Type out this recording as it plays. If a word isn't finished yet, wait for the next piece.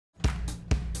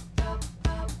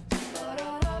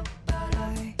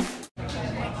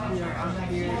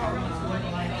here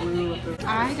at Blue.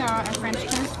 I got a French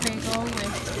toast bagel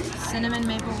with cinnamon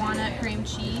maple walnut cream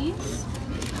cheese.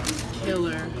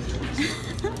 Killer.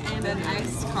 And an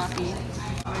iced coffee.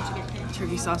 What'd you get?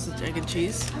 Turkey sausage, egg and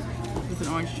cheese with an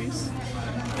orange juice.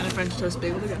 And a French toast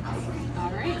bagel to go.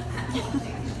 Alright.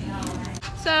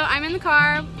 So I'm in the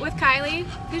car with Kylie,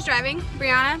 who's driving,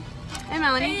 Brianna, and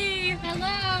Melanie. Hey,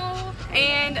 hello.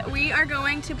 And we are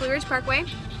going to Blue Ridge Parkway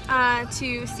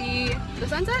to see the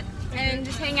sunset and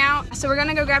just hang out. So we're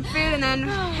gonna go grab food and then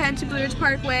head to Blue Ridge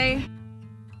Parkway.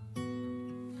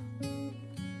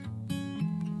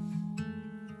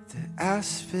 The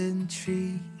aspen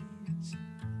trees,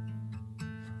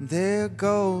 their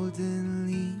golden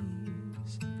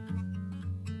leaves,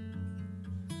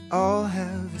 all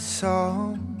have a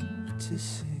song to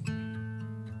sing.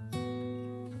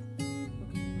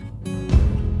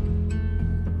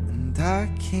 And I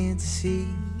can't see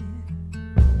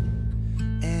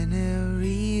any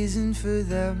reason for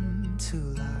them to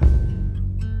lie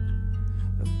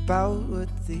about what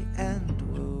the end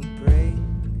will bring.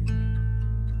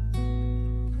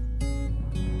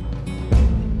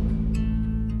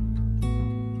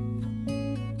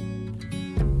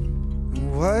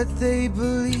 What they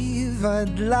believe,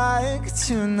 I'd like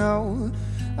to know.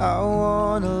 I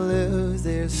wanna live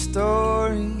their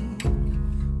story,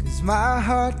 'cause my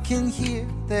heart can hear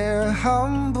their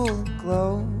humble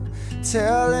glow,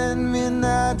 telling me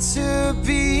not to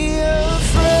be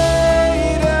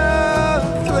afraid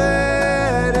of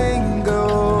letting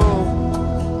go.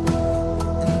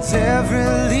 And every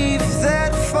leaf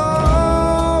that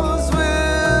falls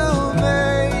will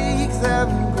make them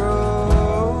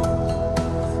grow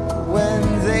when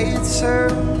they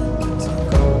turn to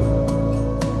gold.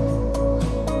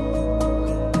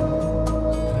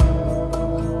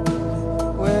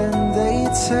 When they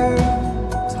turn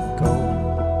to gold.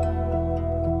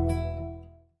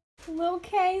 Lil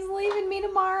K's leaving me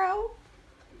tomorrow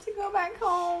to go back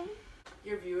home.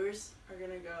 Your viewers are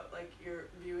gonna go, like your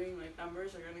viewing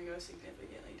numbers are gonna go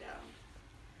significantly down.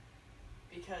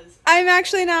 Because I'm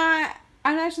actually not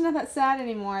that sad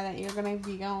anymore that you're gonna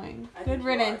be going. I Good think you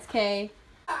riddance, are. Kay.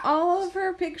 All of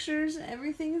her pictures,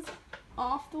 everything's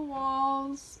off the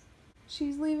walls.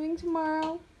 She's leaving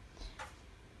tomorrow,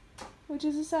 which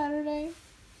is a Saturday.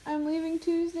 I'm leaving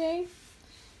Tuesday,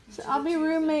 so I'll be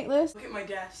roommateless. look at my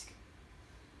desk.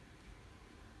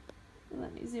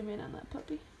 Let me zoom in on that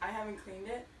puppy. I haven't cleaned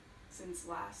it since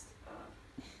last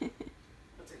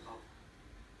what's it called?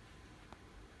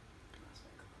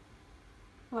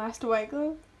 Last White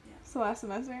Glove? Yeah. So last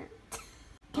semester.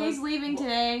 Kay's leaving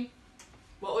today.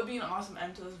 What would be an awesome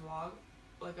end to this vlog?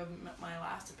 Like my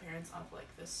last appearance of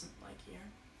this year,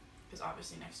 because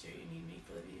obviously next year you need me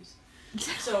for the views.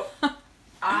 So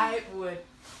I would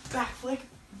backflip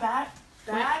back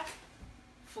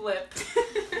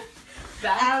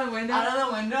Out of the window? out of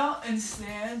the window and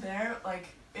stand there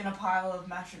in a pile of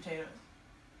mashed potatoes.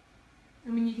 I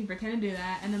mean, you can pretend to do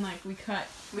that, and then we cut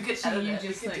We could to edit you it.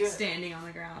 just We could do it. standing on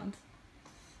the ground.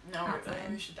 No, outside.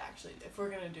 we should actually. If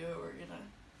we're gonna do it, we're gonna.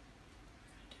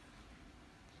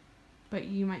 But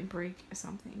you might break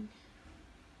something,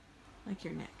 like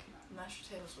your neck. Mashed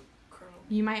potatoes with kernel.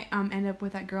 You might end up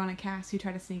with that girl in a cast who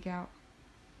tried to sneak out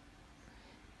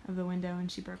of the window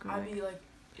and she broke her I'd leg. be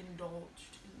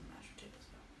indulged in mashed potatoes.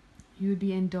 You would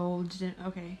be indulged in.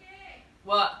 Okay.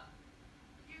 What?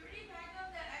 Did you already pack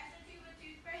up that extra tube of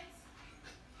toothpaste?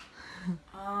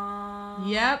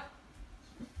 Yep.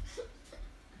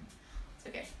 It's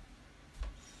okay.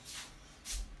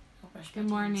 Good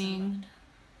morning.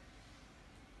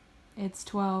 It's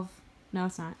 12. No,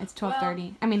 it's not. It's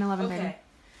 12:30. I mean 11:30. Okay.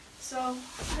 So I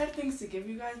have things to give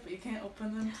you guys, but you can't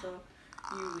open them till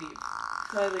you leave.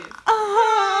 So I leave.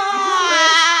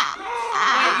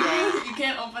 Wait, you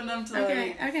can't open them till I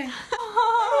leave. Okay.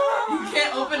 You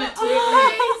can't open it till you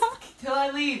leave. Till I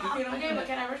leave. You can't open it.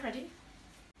 Can I brush my teeth?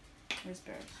 Where's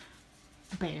Bear?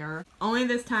 Bear. Only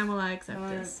this time will I accept I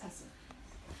wanna this. test it.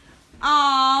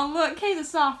 Aw, look, Kay's a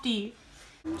softie.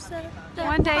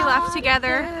 One day left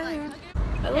together.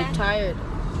 I look tired.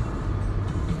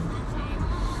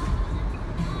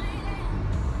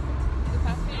 The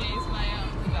past few days, my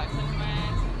back's under my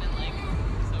eyes have been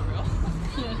so real.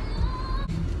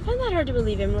 I find that hard to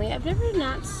believe, Emily. I've never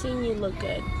not seen you look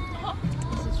good.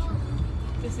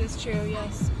 This is true,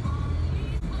 yes.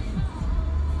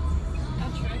 I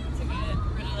tried to get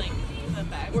rid of the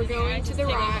bags. We're going to the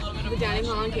dining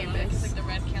hall on campus.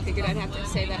 Figured I'd have to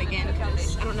say that again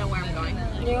because I don't know where I'm going.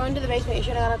 You're going to the basement. You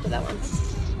should have got up to that one.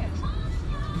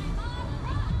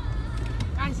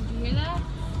 Guys, did you hear that?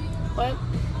 What?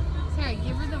 Sorry,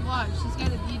 give her the vlog. She's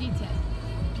got a beauty tip.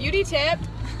 Beauty tip.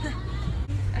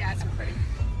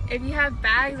 If you have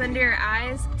bags under your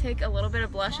eyes, take a little bit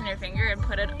of blush on your finger and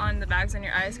put it on the bags on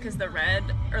your eyes because the red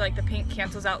or like the pink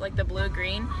cancels out like the blue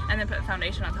green, and then put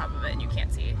foundation on top of it and you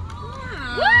can't see.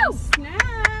 Woo!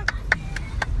 Snap!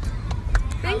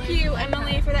 Thank you,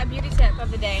 Emily, for that beauty tip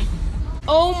of the day.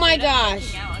 Oh my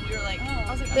gosh.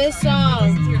 This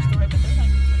song.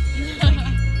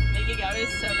 Making out is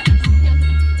so fast.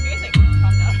 You guys like calm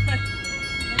down.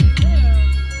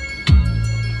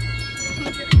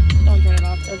 Don't turn it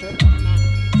off. Don't turn it off.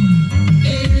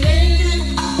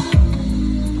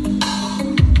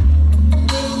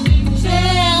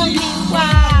 Tell me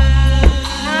why.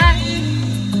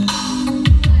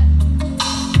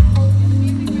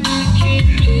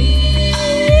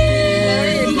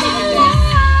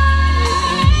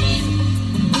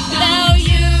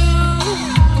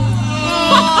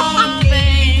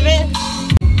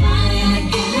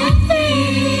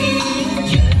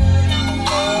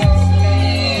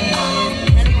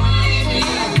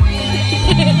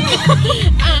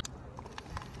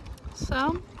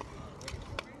 So,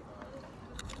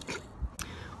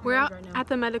 we're out at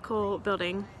the medical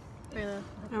building and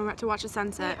we're about to watch the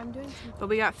sunset, but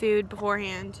we got food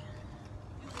beforehand.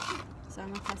 So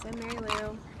I'm with Tessa and Mary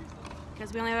Lou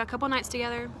because we only have a couple nights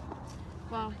together.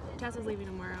 Well, Tessa's leaving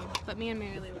tomorrow, but me and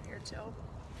Mary Lou are here till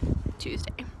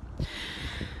Tuesday.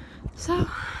 So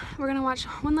we're gonna watch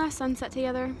one last sunset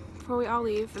together before we all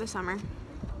leave for the summer.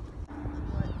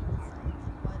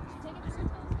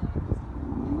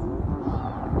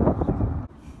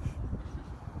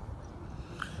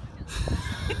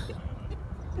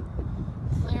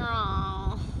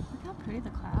 The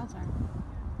clouds are.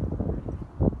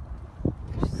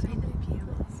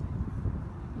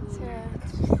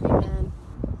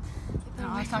 No,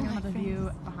 I was talking about the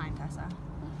view behind Tessa.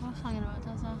 I was talking about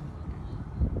Tessa.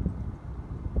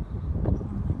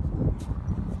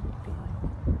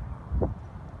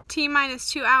 T-minus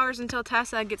 2 hours until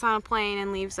Tessa gets on a plane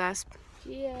and leaves us.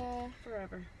 Yeah.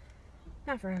 Forever.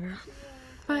 Not forever.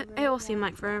 But it will seem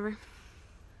like forever.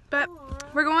 But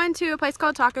we're going to a place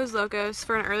called Tacos Locos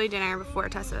for an early dinner before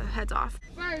Tessa heads off.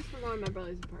 First, we're going to my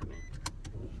brother's apartment.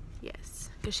 Yes,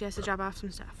 because she has to drop off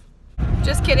some stuff.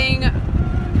 Just kidding.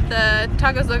 The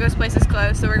Tacos Locos place is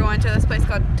closed, so we're going to this place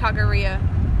called Taqueria.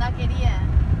 Taqueria.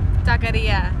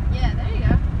 Taqueria. Yeah, there you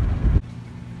go.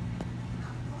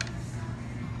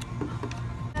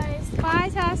 Bye,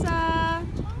 Tessa.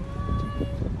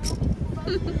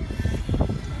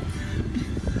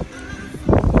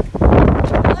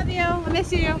 Love you. I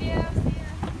miss you. You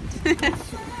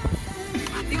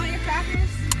want your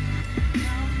crackers?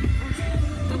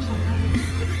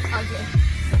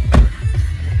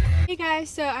 Hey guys,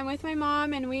 so I'm with my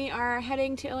mom and we are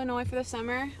heading to Illinois for the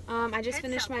summer. I just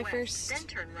finished my first. Then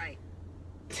turn right.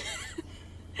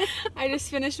 I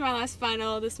just finished my last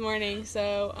final this morning,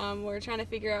 so we're trying to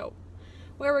figure out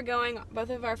where we're going. Both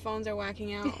of our phones are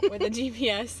whacking out with the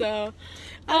GPS, so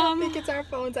I don't think it's our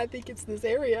phones, I think it's this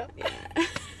area. Yeah.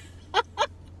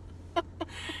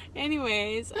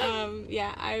 Anyways,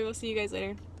 yeah, I will see you guys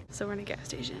later. So we're in a gas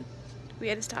station. We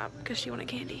had to stop because she wanted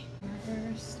candy.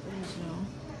 First,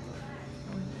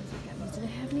 do they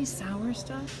have any sour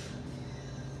stuff?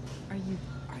 Are you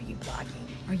vlogging?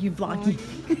 Are you vlogging?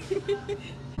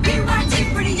 You are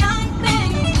a pretty young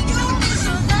thing. You are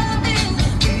so loving.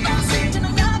 You are certain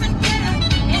of love and care.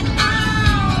 And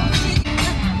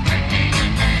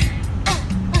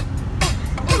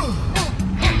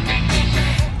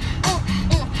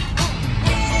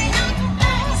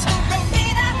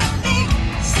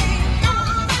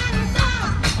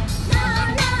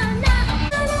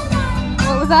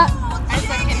What was that? I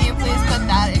said, can you please put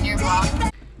that in your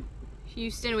vlog?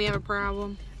 Houston, we have a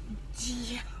problem.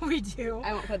 Yeah, we do.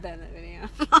 I won't put that in the video.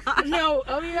 No,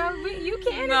 oh yeah, you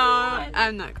can. No,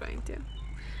 I'm not going to.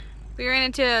 We ran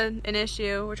into an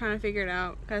issue. We're trying to figure it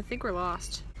out. I think we're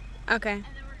lost. Okay.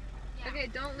 Okay,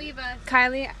 don't leave us.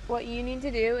 Kylie, what you need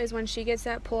to do is when she gets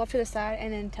up, pull off to the side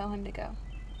and then tell him to go.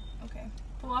 Okay.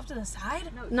 Pull off to the side?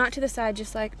 No, not to the side,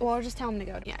 just like, well, just tell him to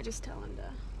go. Yeah, just tell him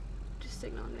to, just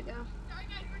signal him to go. Sorry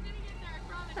guys, we're getting in there, I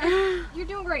promise. You're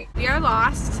doing great. We are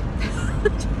lost.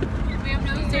 We have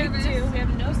no service. We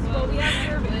have no service.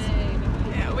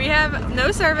 Yeah, we have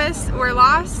no service. We're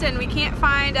lost and we can't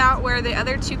find out where the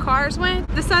other two cars went.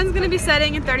 The sun's gonna be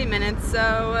setting in 30 minutes,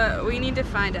 so we need to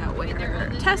find out where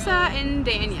Tessa and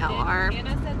Danielle are.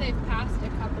 Anna said they've passed a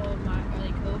couple of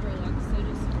overlooks, so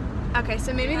just. Okay,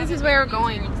 so maybe this is where we're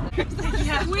going.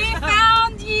 Yeah. We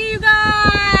found you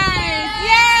guys!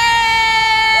 Yay!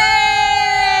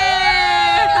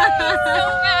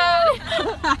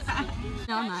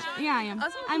 No, I'm not. Yeah, I am.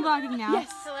 I'm vlogging now. Yes.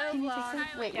 Hello,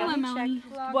 Wait, Hello, Melanie.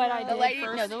 what I did The lighting,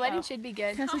 first. no, the lighting should be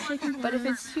good. But if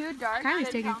it's too dark, Kylie's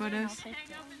then taking tell me and I'll photos. take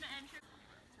them.